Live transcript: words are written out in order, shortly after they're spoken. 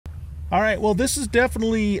All right, well, this is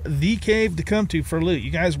definitely the cave to come to for loot.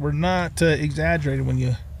 You guys were not exaggerating when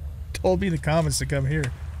you told me in the comments to come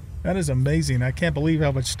here. That is amazing. I can't believe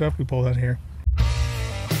how much stuff we pulled out here.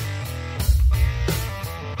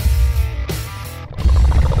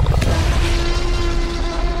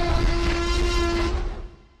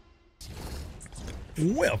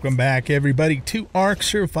 Welcome back, everybody, to Ark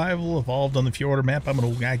Survival Evolved on the Fjordur map. I'm an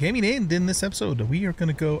old guy gaming, and in this episode, we are going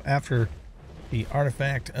to go after the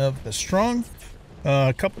artifact of the strong.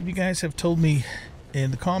 A couple of you guys have told me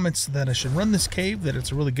in the comments that I should run this cave, that it's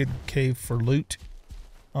a really good cave for loot.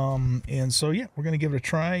 And so, yeah, we're going to give it a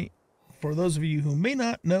try. For those of you who may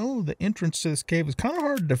not know, the entrance to this cave is kind of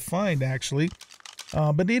hard to find, actually.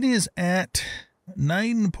 But it is at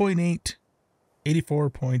 9.8,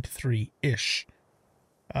 84.3-ish.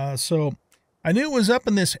 So I knew it was up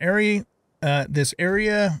in this area,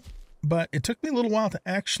 but it took me a little while to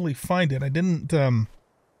actually find it. I didn't,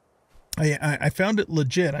 I found it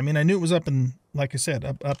legit. I mean, I knew it was up in, like I said,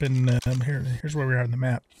 up in, here's where we are on the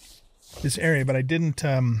map, this area, but I didn't,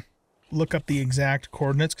 look up the exact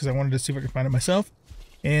coordinates because I wanted to see if I could find it myself.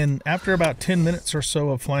 And after about 10 minutes or so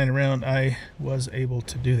of flying around, I was able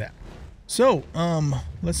to do that. So,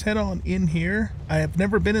 let's head on in here. I have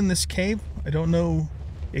never been in this cave. I don't know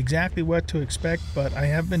exactly what to expect, but I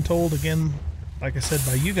have been told, again, like I said,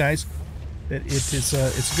 by you guys, that it's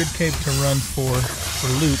a good cave to run for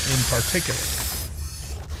loot in particular.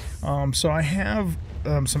 So I have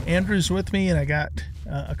some Andrews with me, and I got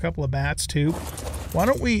a couple of bats too. Why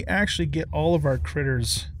don't we actually get all of our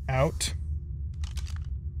critters out?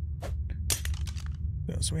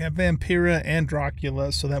 So we have Vampira and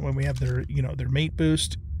Dracula, so that when we have their, you know, their mate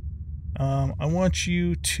boost. I want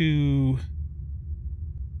you to,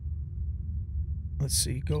 let's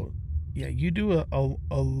see, go. Yeah, you do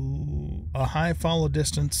a high follow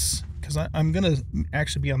distance, because I'm going to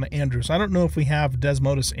actually be on the Andrews. I don't know if we have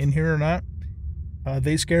Desmodus in here or not.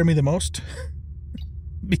 They scare me the most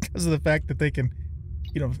because of the fact that they can,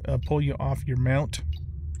 you know, pull you off your mount.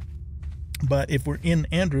 But if we're in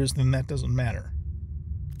Andrews, then that doesn't matter.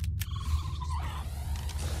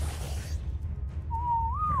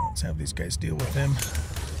 Right, let's have these guys deal with him.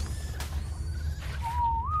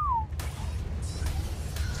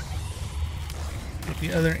 Get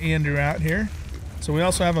the other Andrew out here. So we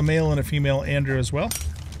also have a male and a female Andrew as well.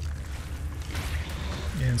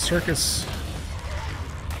 And Circus.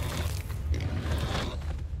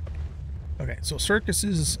 Okay, so Circus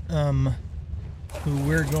is who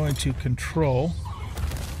we're going to control.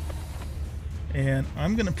 And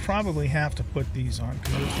I'm going to probably have to put these on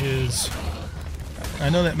because it is, I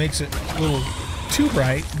know that makes it a little too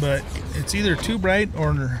bright, but it's either too bright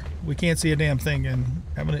or we can't see a damn thing, and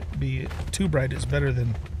having it be too bright is better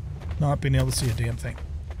than not being able to see a damn thing.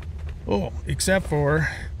 Oh, except for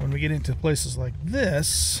when we get into places like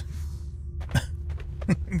this.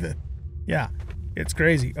 Yeah, it's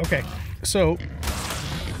crazy. Okay, so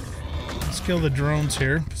let's kill the drones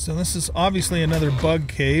here. So this is obviously another bug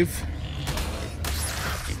cave.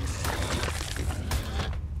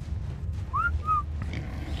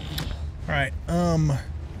 Alright,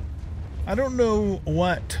 I don't know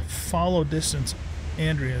what follow distance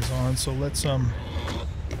Andrea is on, so let's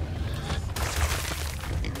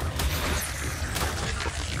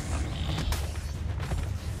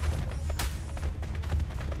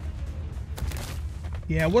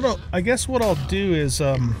yeah, I guess what I'll do is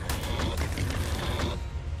I'll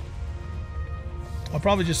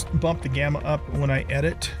probably just bump the gamma up when I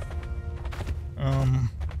edit.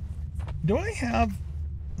 Do I have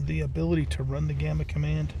the ability to run the gamma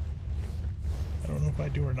command? I don't know if I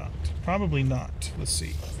do or not. Probably not. Let's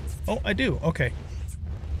see. Oh, I do. Okay.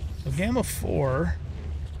 So gamma 4.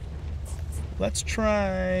 Let's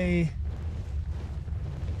try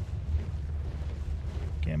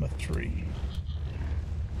gamma 3.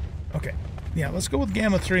 Okay. Yeah, let's go with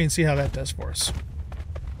gamma 3 and see how that does for us.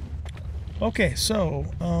 Okay, so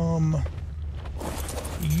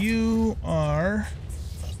you are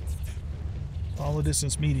follow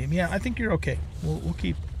distance medium. Yeah, I think you're okay. We'll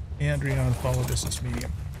keep Andrea on follow distance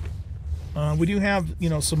medium. We do have, you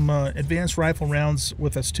know, some advanced rifle rounds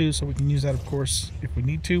with us too, so we can use that, of course, if we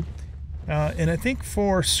need to. And I think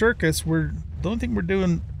for Circus, the only thing we're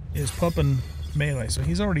doing is pumping melee. So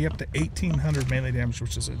he's already up to 1,800 melee damage,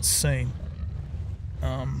 which is insane.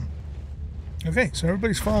 Okay, so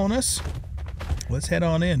everybody's following us. Let's head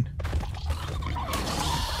on in.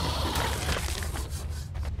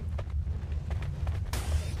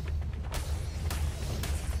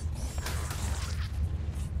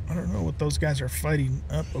 I don't know what those guys are fighting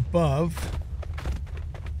up above.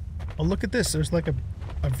 Oh, look at this. There's like a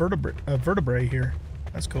vertebrae here.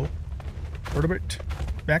 That's cool. Vertebrate.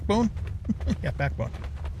 Backbone? Yeah, backbone.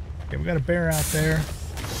 Okay, we got a bear out there.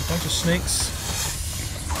 A bunch of snakes.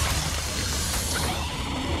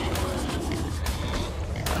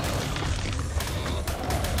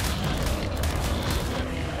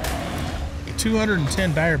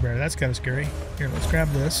 $210 dire bear. That's kind of scary. Here, let's grab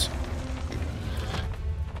this.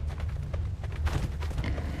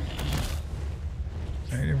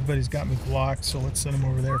 Alright, everybody's got me blocked, so let's send them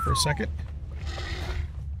over there for a second.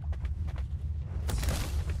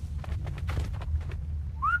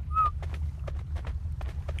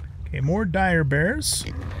 Okay, more dire bears.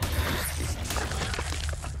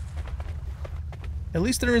 At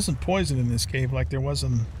least there isn't poison in this cave like there was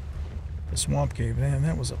in the swamp cave. Man,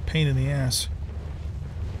 that was a pain in the ass.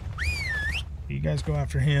 You guys go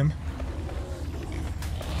after him.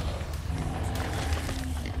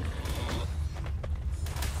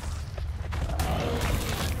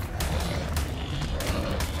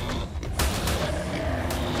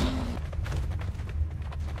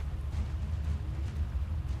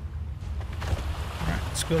 Alright,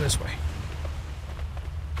 let's go this way.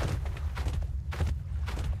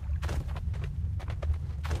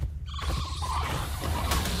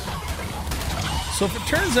 So if it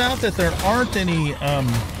turns out that there aren't any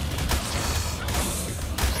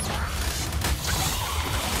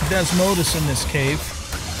Desmodus in this cave,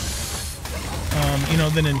 you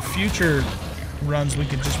know, then in future runs we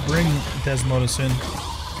could just bring Desmodus in.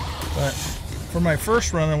 But for my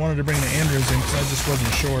first run, I wanted to bring the Andrews in because I just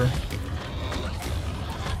wasn't sure.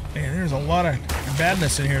 Man, there's a lot of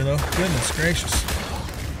badness in here, though. Goodness gracious.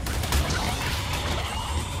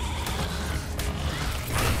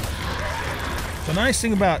 The nice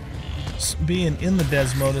thing about being in the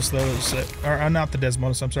Desmodus, though, is that, or not the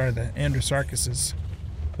Desmodus, I'm sorry, the Androsarchus is,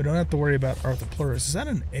 we don't have to worry about Arthropleurus. Is that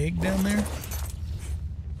an egg down there?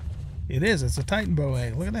 It is. It's a Titan bow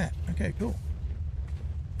egg. Look at that. Okay, cool.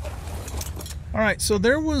 All right, so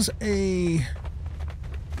there was a,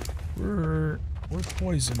 we're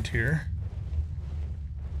poisoned here.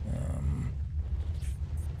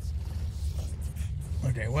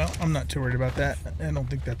 Okay, well, I'm not too worried about that. I don't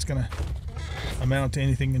think that's gonna amount to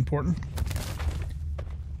anything important.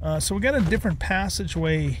 So we got a different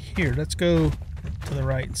passageway here. Let's go to the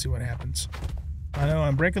right and see what happens. I know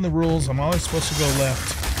I'm breaking the rules. I'm always supposed to go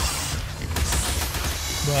left.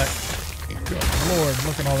 But, good Lord,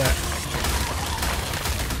 look at all that.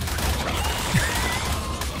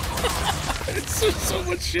 There's so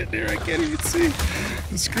much shit in here I can't even see.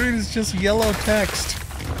 The screen is just yellow text.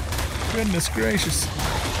 Goodness gracious.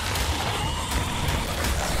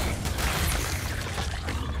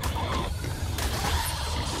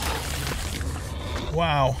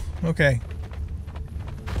 Wow. Okay.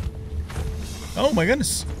 Oh my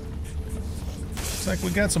goodness. Looks like we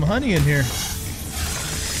got some honey in here.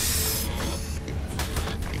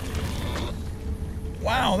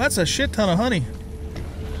 Wow, that's a shit ton of honey.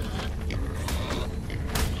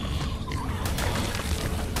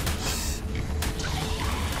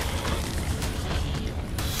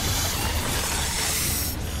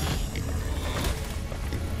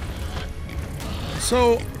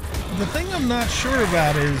 So, the thing I'm not sure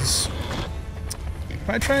about is, if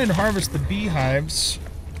I try and harvest the beehives,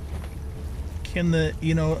 can the,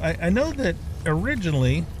 you know, I know that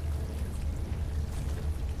originally,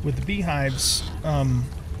 with the beehives,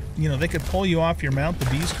 you know, they could pull you off your mount, the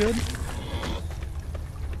bees could.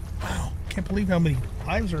 Wow, can't believe how many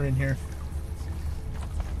hives are in here.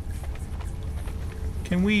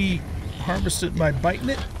 Can we harvest it by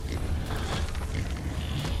biting it?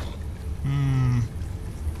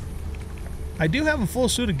 I do have a full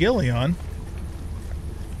suit of ghillie on.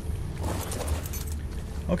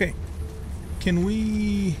 Okay. Can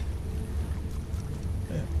we...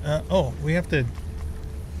 oh, we have to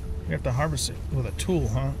harvest it with a tool,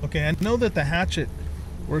 huh? Okay, I know that the hatchet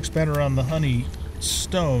works better on the honey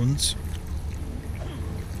stones.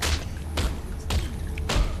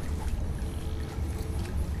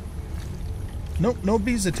 Nope, no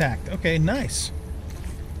bees attacked. Okay, nice.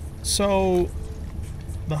 So...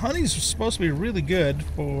 the honey's supposed to be really good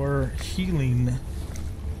for healing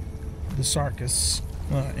the Sarchus,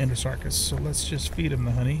 Endosarchus. So let's just feed him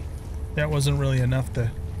the honey. That wasn't really enough to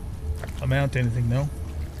amount to anything, though.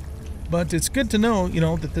 But it's good to know, you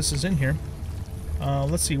know, that this is in here.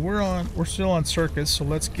 Let's see, we're still on Circus, so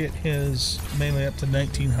let's get his melee up to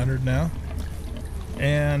 1900 now.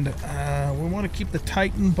 And we want to keep the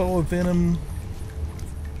Titan bow of venom.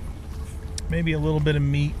 Maybe a little bit of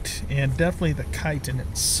meat, and definitely the chitin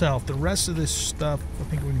itself. The rest of this stuff, I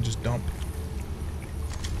think we can just dump.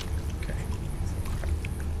 Okay.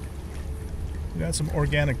 We got some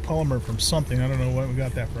organic polymer from something. I don't know what we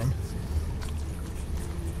got that from.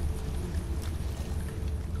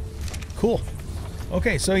 Cool.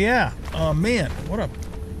 Okay, so yeah. Man, what a...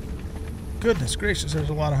 Goodness gracious, there's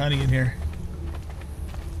a lot of honey in here.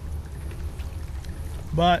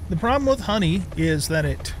 But the problem with honey is that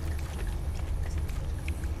it...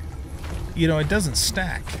 You know, it doesn't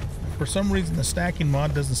stack. For some reason, the stacking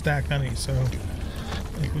mod doesn't stack honey, so...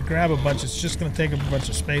 If we grab a bunch, it's just going to take up a bunch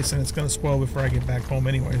of space, and it's going to spoil before I get back home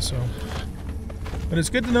anyway, so... But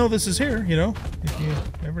it's good to know this is here, you know, if you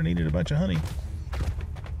ever needed a bunch of honey.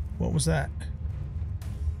 What was that?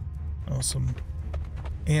 Oh, some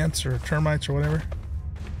ants or termites or whatever.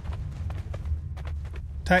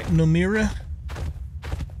 Titanomira.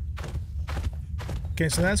 Okay,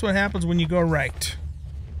 so that's what happens when you go right.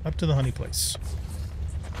 Up to the honey place.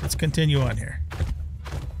 Let's continue on here.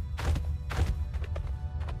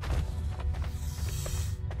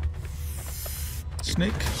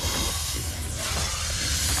 Snake.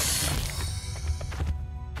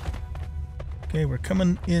 Okay, we're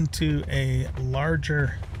coming into a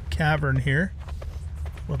larger cavern here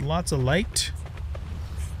with lots of light.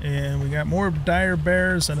 And we got more dire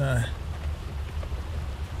bears and a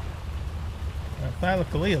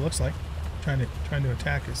thylacolea, looks like, trying to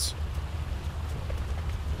attack us.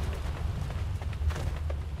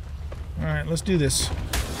 All right, let's do this.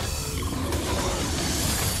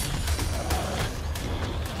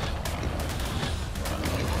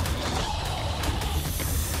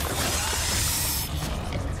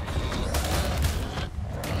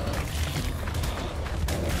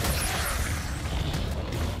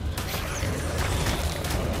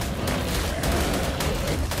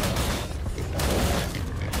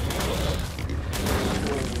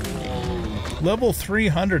 Level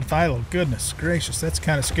 300 Thylo. Goodness gracious, that's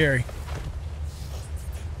kind of scary.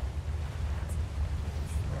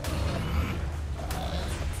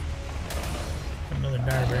 Another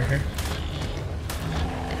dire bear here.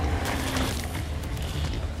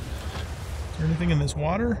 Is there anything in this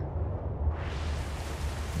water?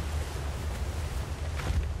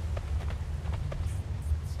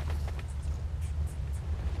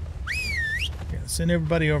 Okay, let's send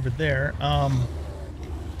everybody over there.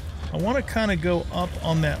 I want to kind of go up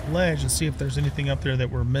on that ledge and see if there's anything up there that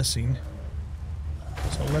we're missing.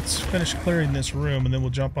 So let's finish clearing this room, and then we'll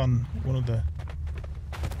jump on one of the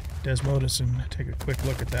Desmodus and take a quick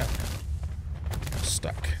look at that.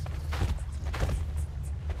 Stuck.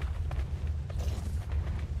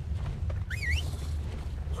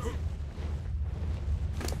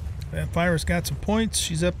 That fire's got some points.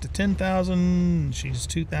 She's up to 10,000. She's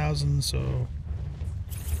 2,000, so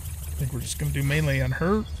I think we're just going to do melee on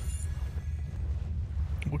her.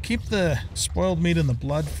 We'll keep the spoiled meat and the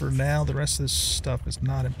blood for now. The rest of this stuff is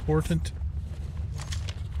not important.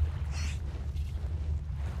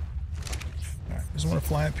 Alright, I just want to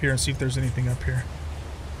fly up here and see if there's anything up here.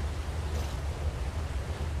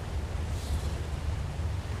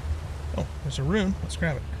 Oh, there's a rune. Let's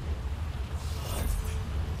grab it.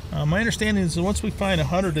 My understanding is that once we find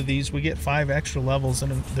 100 of these, we get 5 extra levels,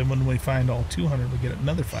 and then when we find all 200, we get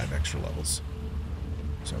another 5 extra levels.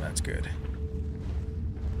 So that's good.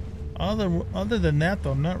 Other than that, though,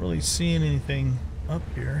 I'm not really seeing anything up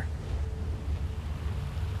here.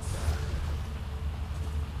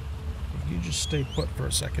 You just stay put for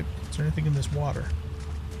a second. Is there anything in this water?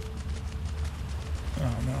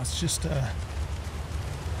 Oh, no, it's just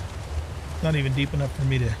not even deep enough for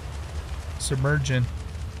me to submerge in.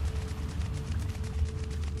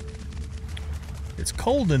 It's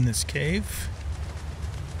cold in this cave.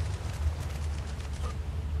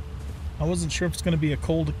 I wasn't sure if it's going to be a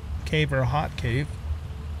cold cave or a hot cave.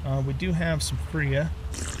 We do have some Freya.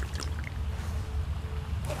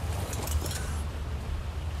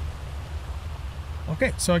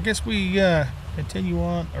 Okay, so I guess we continue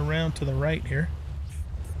on around to the right here.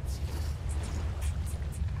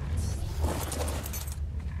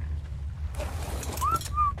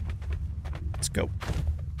 Let's go.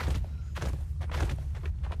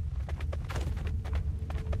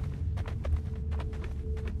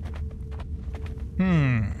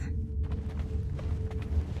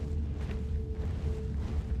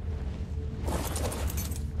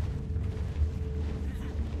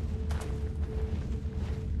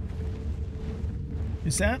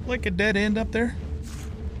 Is that like a dead end up there?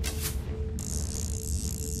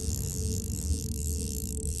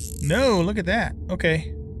 No, look at that.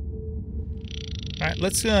 Okay. All right,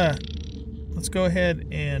 let's go ahead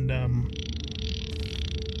and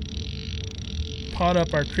pot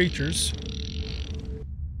up our creatures.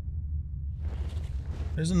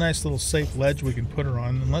 There's a nice little safe ledge we can put her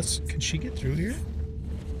on. Unless, can she get through here?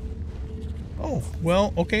 Oh,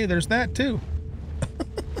 well, okay, there's that too.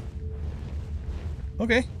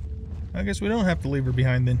 Okay, I guess we don't have to leave her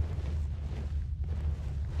behind then.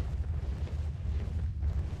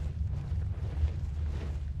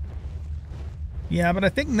 Yeah, but I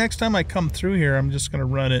think next time I come through here, I'm just going to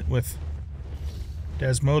run it with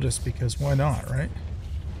Desmodus, because why not, right?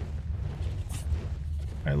 All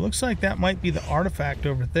right, looks like that might be the artifact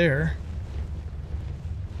over there.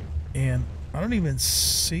 And I don't even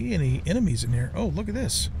see any enemies in here. Oh, look at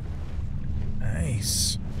this.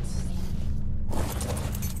 Nice.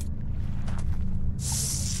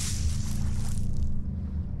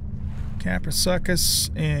 Caprisuchus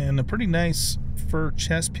and a pretty nice fur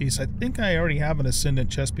chest piece. I think I already have an Ascendant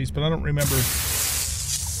chest piece, but I don't remember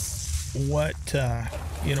what,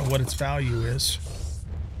 you know, what its value is.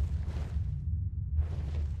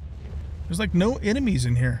 There's like no enemies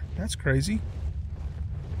in here. That's crazy.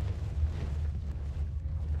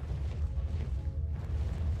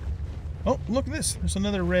 Oh, look at this. There's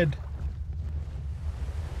another red.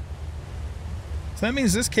 So that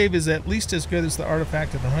means this cave is at least as good as the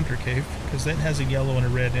artifact of the Hunter Cave, because that has a yellow and a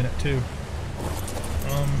red in it too.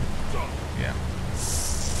 Yeah.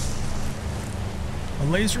 A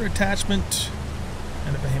laser attachment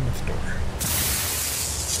and a behemoth door.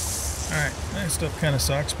 Alright, that stuff kind of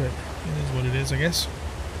sucks, but it is what it is, I guess.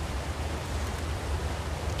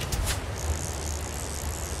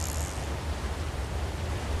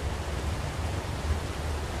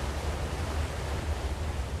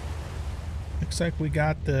 Looks like we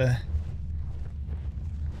got the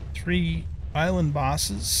 3 island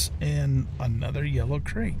bosses and another yellow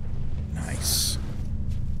crate. Nice.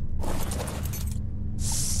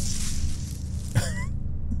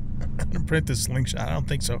 I'm gonna print this slingshot. I don't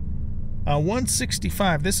think so.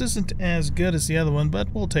 165. This isn't as good as the other one, but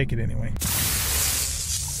we'll take it anyway.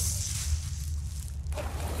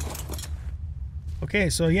 Okay,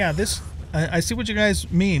 so yeah, this... I see what you guys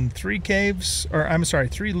mean. 3 caves, or I'm sorry,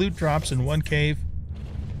 3 loot drops in 1 cave.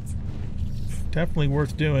 Definitely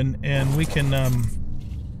worth doing, and we can,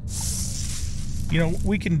 you know,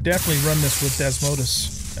 we can definitely run this with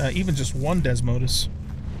Desmodus, even just 1 Desmodus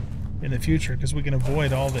in the future, because we can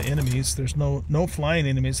avoid all the enemies. There's no flying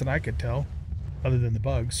enemies that I could tell, other than the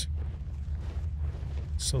bugs.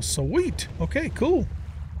 So sweet. Okay, cool.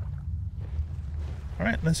 All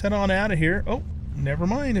right, let's head on out of here. Oh. Never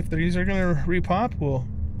mind, if these are going to repop, we'll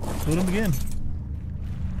loot them again.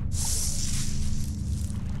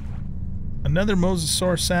 Another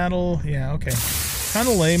Mosasaur saddle. Yeah, okay. Kind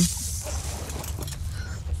of lame.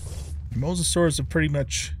 Mosasaurs have pretty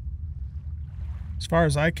much, as far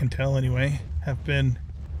as I can tell anyway, have been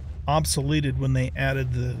obsoleted when they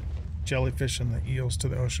added the jellyfish and the eels to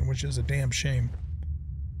the ocean, which is a damn shame.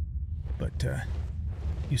 But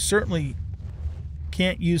you certainly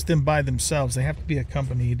can't use them by themselves. They have to be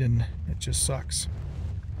accompanied, and it just sucks.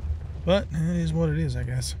 But it is what it is, I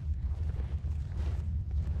guess.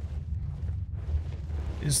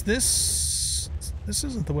 Is this... This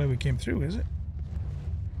isn't the way we came through, is it?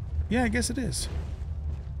 Yeah, I guess it is.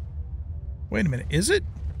 Wait a minute, is it?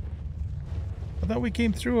 I thought we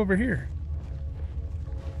came through over here.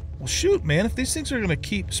 Well, shoot, man, if these things are going to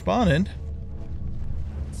keep spawning...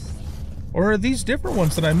 Or are these different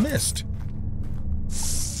ones that I missed?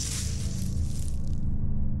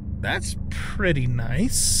 That's pretty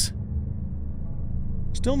nice.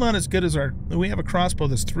 Still not as good as our... We have a crossbow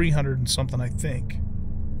that's 300 and something, I think.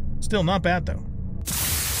 Still not bad, though.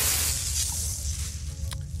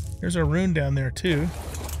 There's a rune down there, too.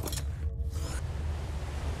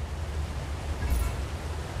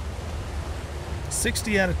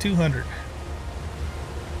 $60 out of 200.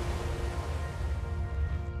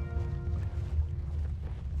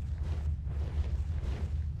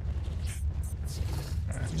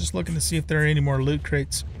 Just looking to see if there are any more loot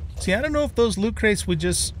crates. See, I don't know if those loot crates we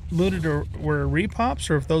just looted were repops,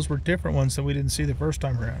 or if those were different ones that we didn't see the first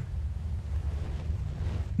time around.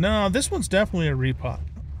 No, this one's definitely a repop.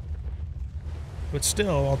 But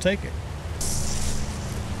still, I'll take it.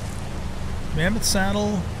 Mammoth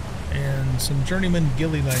saddle and some journeyman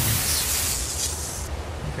ghillie leggings.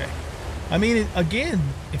 Okay. I mean, again,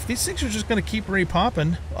 if these things are just going to keep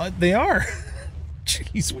repopping, they are.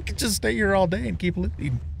 Jeez, we could just stay here all day and keep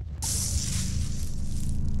looting.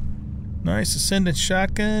 Nice Ascendant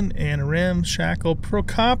shotgun and a Ramshackle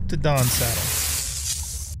Procoptodon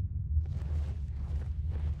saddle.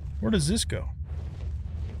 Where does this go?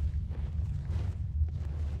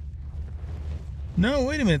 No,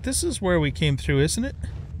 wait a minute. This is where we came through, isn't it?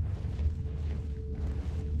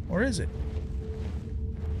 Or is it?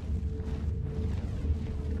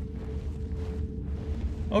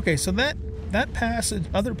 Okay, so that passage,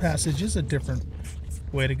 other passage, is a different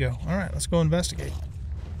way to go. All right, let's go investigate.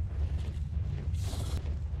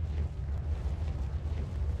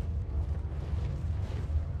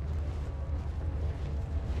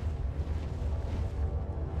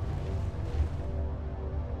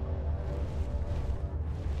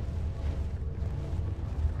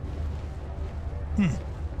 Is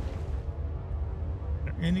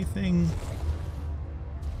there anything?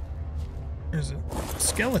 There's a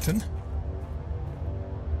skeleton.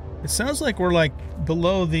 It sounds like we're like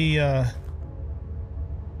below the, you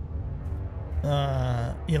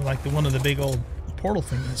know, like the one of the big old portal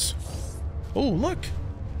thingies. Oh, look!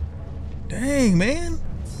 Dang, man!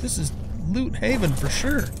 This is loot haven for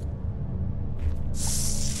sure.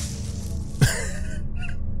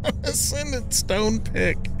 Ascendant stone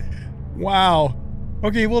pick. Wow.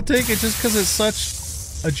 Okay, we'll take it just because it's such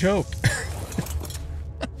a joke.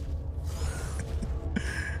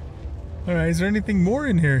 Alright, is there anything more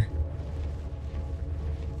in here?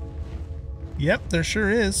 Yep, there sure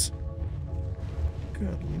is.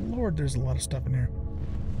 Good lord, there's a lot of stuff in here.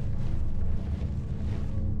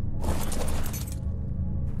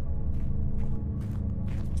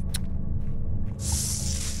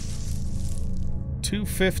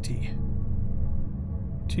 $250.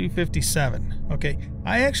 $257. Okay,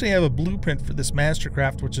 I actually have a blueprint for this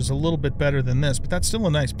Mastercraft, which is a little bit better than this, but that's still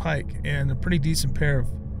a nice pike and a pretty decent pair of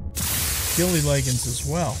ghillie leggings as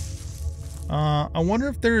well. I wonder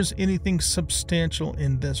if there's anything substantial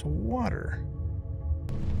in this water.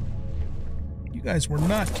 You guys were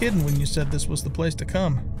not kidding when you said this was the place to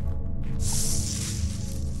come.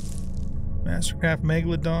 Mastercraft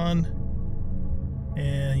Megalodon.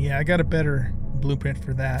 And yeah, I got a better blueprint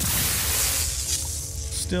for that.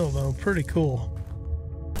 Still though, pretty cool.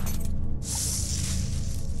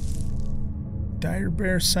 Dire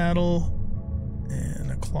bear saddle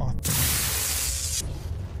and a cloth thing.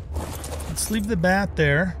 Let's leave the bat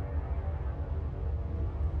there.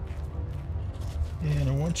 And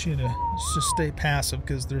I want you to just stay passive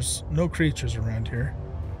because there's no creatures around here.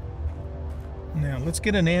 Now, let's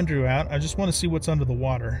get an Andrew out. I just want to see what's under the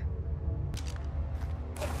water.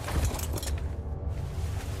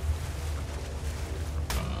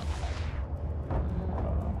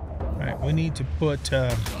 Alright, we need to put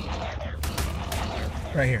right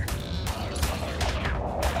here.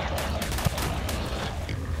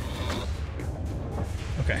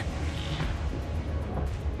 Okay.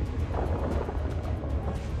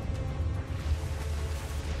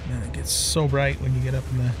 Man, it gets so bright when you get up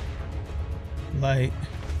in the light.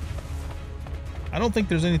 I don't think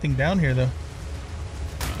there's anything down here though,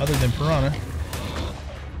 other than piranha.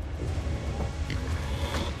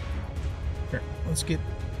 Here, let's get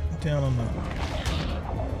down on the...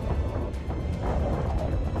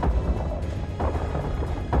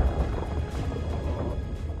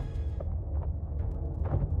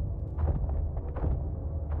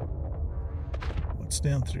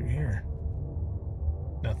 down through here.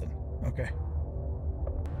 Nothing. Okay.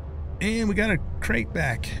 And we got a crate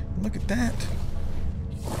back. Look at that.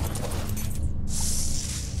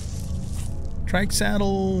 Trike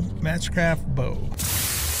saddle, Mastercraft bow.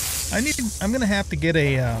 I'm gonna have to get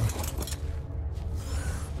a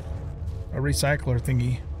recycler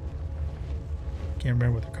thingy. Can't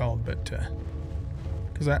remember what they're called, but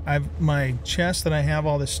because my chest that I have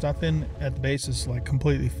all this stuff in at the base is like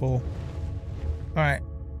completely full. Alright,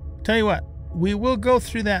 tell you what, we will go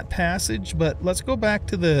through that passage, but let's go back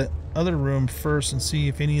to the other room first and see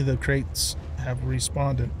if any of the crates have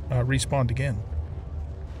respawned again.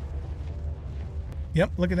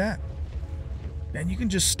 Yep, look at that. And you can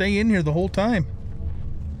just stay in here the whole time.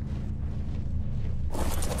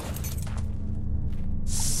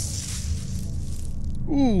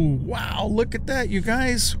 Ooh, wow, look at that, you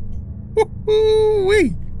guys.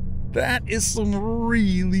 Woo-hoo-wee! That is some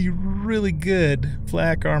really, really good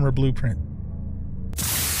flak armor blueprint.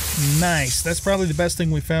 Nice. That's probably the best thing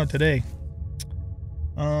we found today.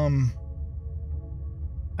 I've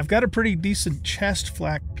got a pretty decent chest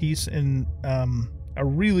flak piece and a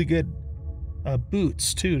really good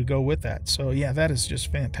boots too to go with that. So yeah, that is just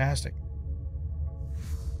fantastic.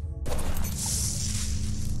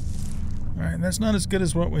 All right, that's not as good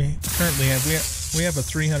as what we currently have. We have a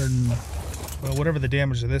 300 and, well, whatever the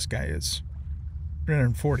damage of this guy is,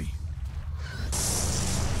 340.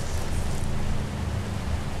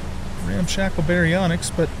 Ramshackle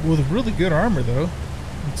baryonyx, but with really good armor though.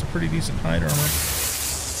 It's a pretty decent hide armor.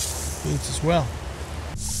 Boots as well.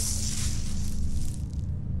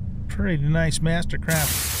 Pretty nice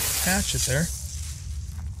Mastercraft hatchet there.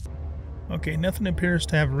 Okay, nothing appears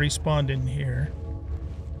to have respawned in here.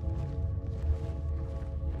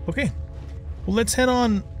 Okay, well let's head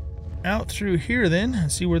on out through here then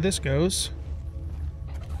and see where this goes.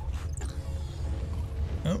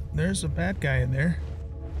 Oh, there's a bad guy in there.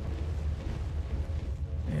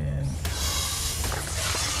 And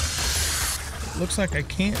it looks like I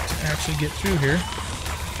can't actually get through here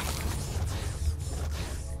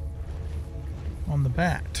on the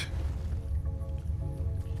bat.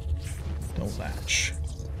 No latch.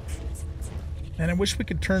 And I wish we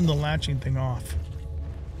could turn the latching thing off.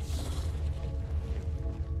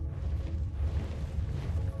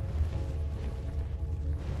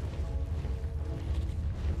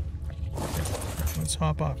 Okay, let's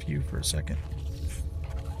hop off you for a second.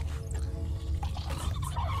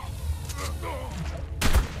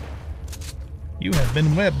 You have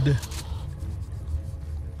been webbed.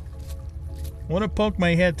 I want to poke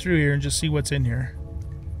my head through here and just see what's in here.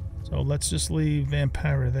 So let's just leave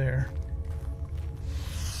Vampira there.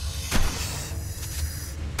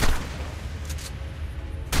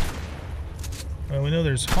 Well, we know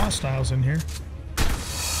there's hostiles in here.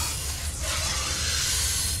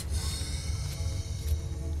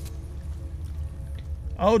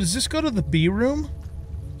 Oh, does this go to the B room?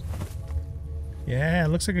 Yeah, it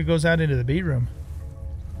looks like it goes out into the B room.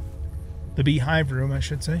 The beehive room, I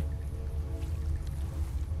should say.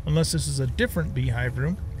 Unless this is a different beehive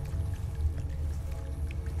room.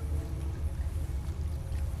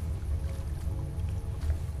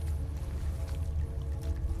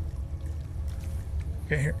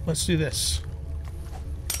 Okay, here, let's do this.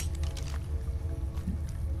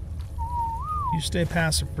 You stay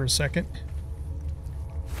passive for a second.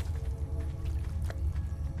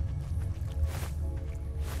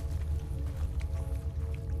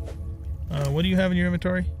 What do you have in your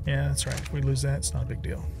inventory? Yeah, that's right. If we lose that, it's not a big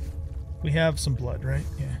deal. We have some blood, right?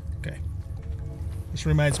 Yeah, okay. This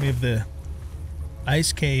reminds me of the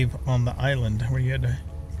ice cave on the island where you had to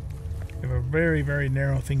have a very, very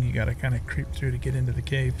narrow thing you got to kind of creep through to get into the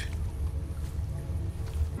cave.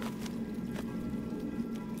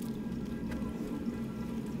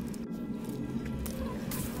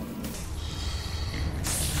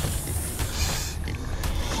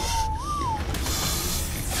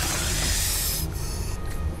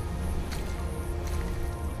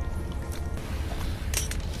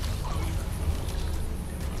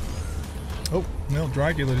 Oh, well,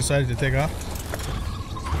 Dracula decided to take off.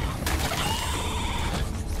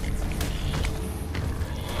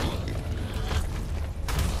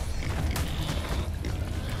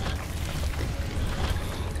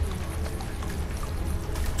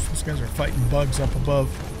 These guys are fighting bugs up above.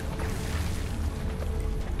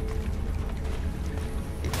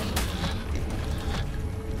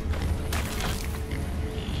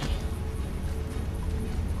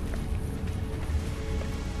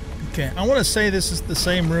 Okay, I want to say this is the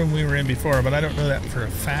same room we were in before, but I don't know that for a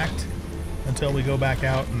fact until we go back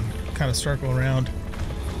out and kind of circle around.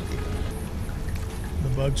 The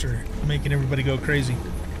bugs are making everybody go crazy.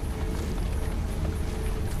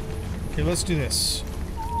 Okay, let's do this.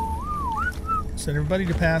 Set everybody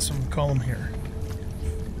to pass and call them here.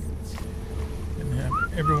 And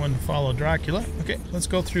have everyone follow Dracula. Okay, let's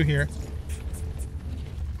go through here.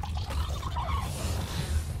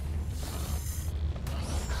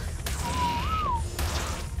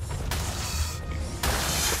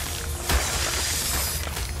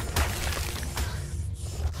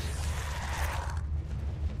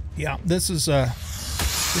 Yeah, this is the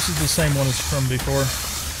same one as from before.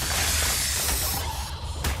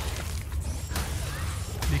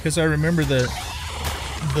 Because I remember the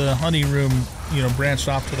honey room, you know, branched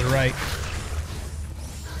off to the right.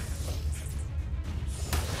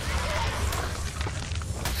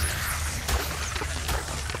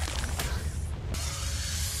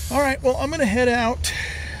 All right, well, I'm gonna head out,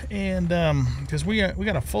 and because we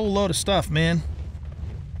got a full load of stuff, man.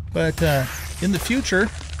 But in the future,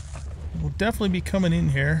 we'll definitely be coming in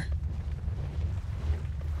here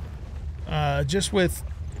just with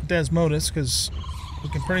Desmodus, because we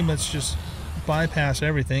can pretty much just bypass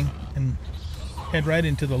everything and head right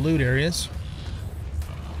into the loot areas.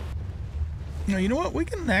 You know what? We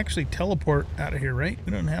can actually teleport out of here, right?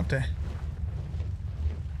 We don't have to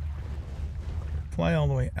fly all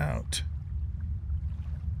the way out.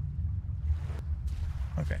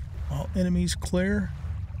 Okay, all enemies clear.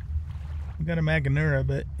 We got a Maganura,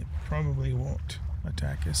 but it probably won't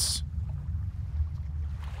attack us.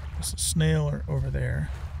 There's a snail over there.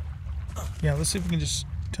 Yeah, let's see if we can just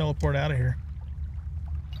teleport out of here.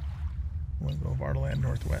 We'll go Vardaland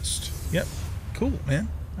Northwest. Yep, cool, man.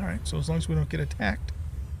 All right, so as long as we don't get attacked,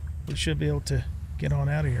 we should be able to get on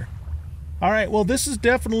out of here. All right, well, this is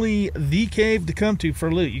definitely the cave to come to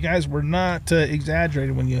for loot. You guys were not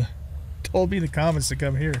exaggerated when you told me in the comments to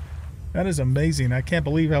come here. That is amazing. I can't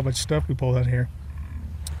believe how much stuff we pulled out here.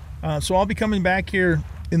 So I'll be coming back here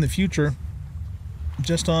in the future,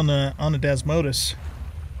 just on a Desmodus,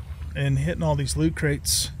 and hitting all these loot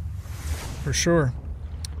crates for sure.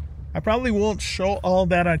 I probably won't show all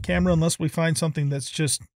that on camera unless we find something that's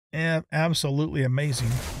just absolutely amazing.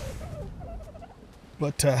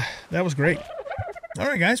 But that was great. All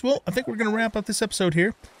right, guys. Well, I think we're going to wrap up this episode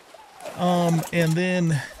here. And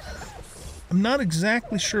then I'm not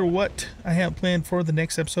exactly sure what I have planned for the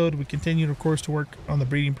next episode. We continue, of course, to work on the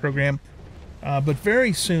breeding program. But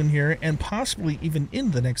very soon here, and possibly even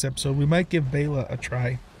in the next episode, we might give Bela a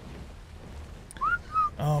try.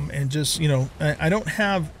 And just, you know, I don't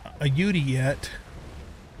have a Yudi yet,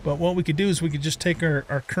 but what we could do is we could just take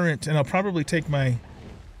our current, and I'll probably take my,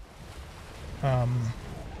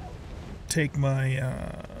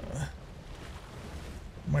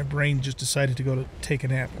 my brain just decided to go to take a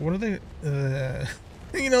nap. What are they,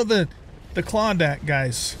 you know, the Klondike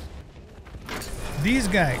guys. These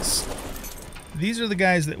guys. These are the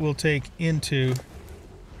guys that we'll take into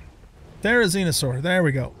Therizinosaur. There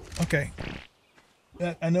we go. Okay.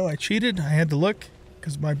 I know I cheated. I had to look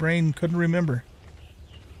because my brain couldn't remember.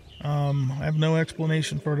 I have no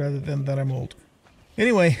explanation for it other than that I'm old.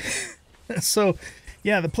 Anyway, so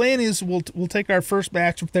yeah, the plan is we'll take our first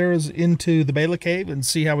batch of Theras into the Bela Cave and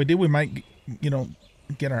see how we do. We might, you know,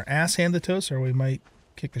 get our ass handed to us, or we might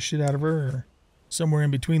kick the shit out of her, or somewhere in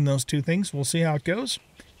between those two things. We'll see how it goes.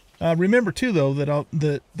 Remember too, though, that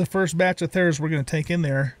the first batch of Theras we're going to take in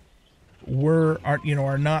there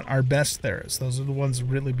are not our best Theras. Those are the ones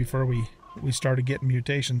really before we started getting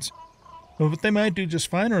mutations. But they might do just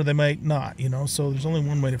fine, or they might not. You know, so there's only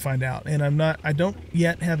one way to find out. And I don't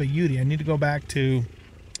yet have a Yudi. I need to go back to,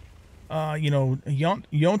 you know,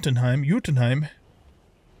 Jotunheim.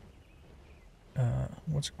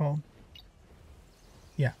 What's it called?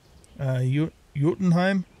 Yeah,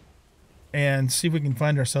 Jotunheim. And see if we can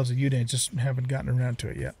find ourselves a Yudi. I just haven't gotten around to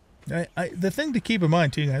it yet. The thing to keep in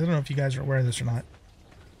mind too, guys, I don't know if you guys are aware of this or not.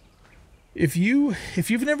 If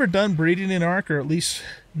you've never done breeding in Ark, or at least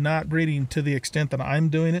not breeding to the extent that I'm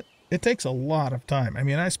doing it, it takes a lot of time. I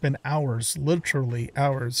mean, I spend hours, literally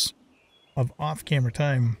hours, of off-camera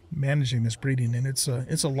time managing this breeding, and it's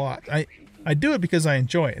a lot. I do it because I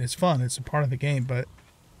enjoy it. It's fun. It's a part of the game, but it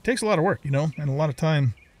takes a lot of work, you know, and a lot of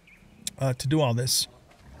time to do all this.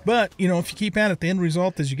 But, you know, if you keep at it, the end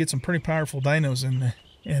result is you get some pretty powerful dinos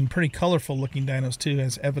and pretty colorful looking dinos too,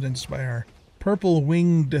 as evidenced by our purple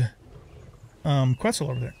winged Quetzal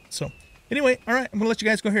over there. So anyway, all right, I'm going to let you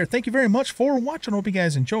guys go here. Thank you very much for watching. I hope you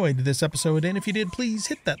guys enjoyed this episode. And if you did, please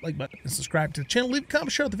hit that like button and subscribe to the channel. Leave a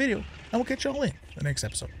comment, share the video, and we'll catch you all in the next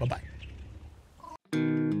episode. Bye-bye.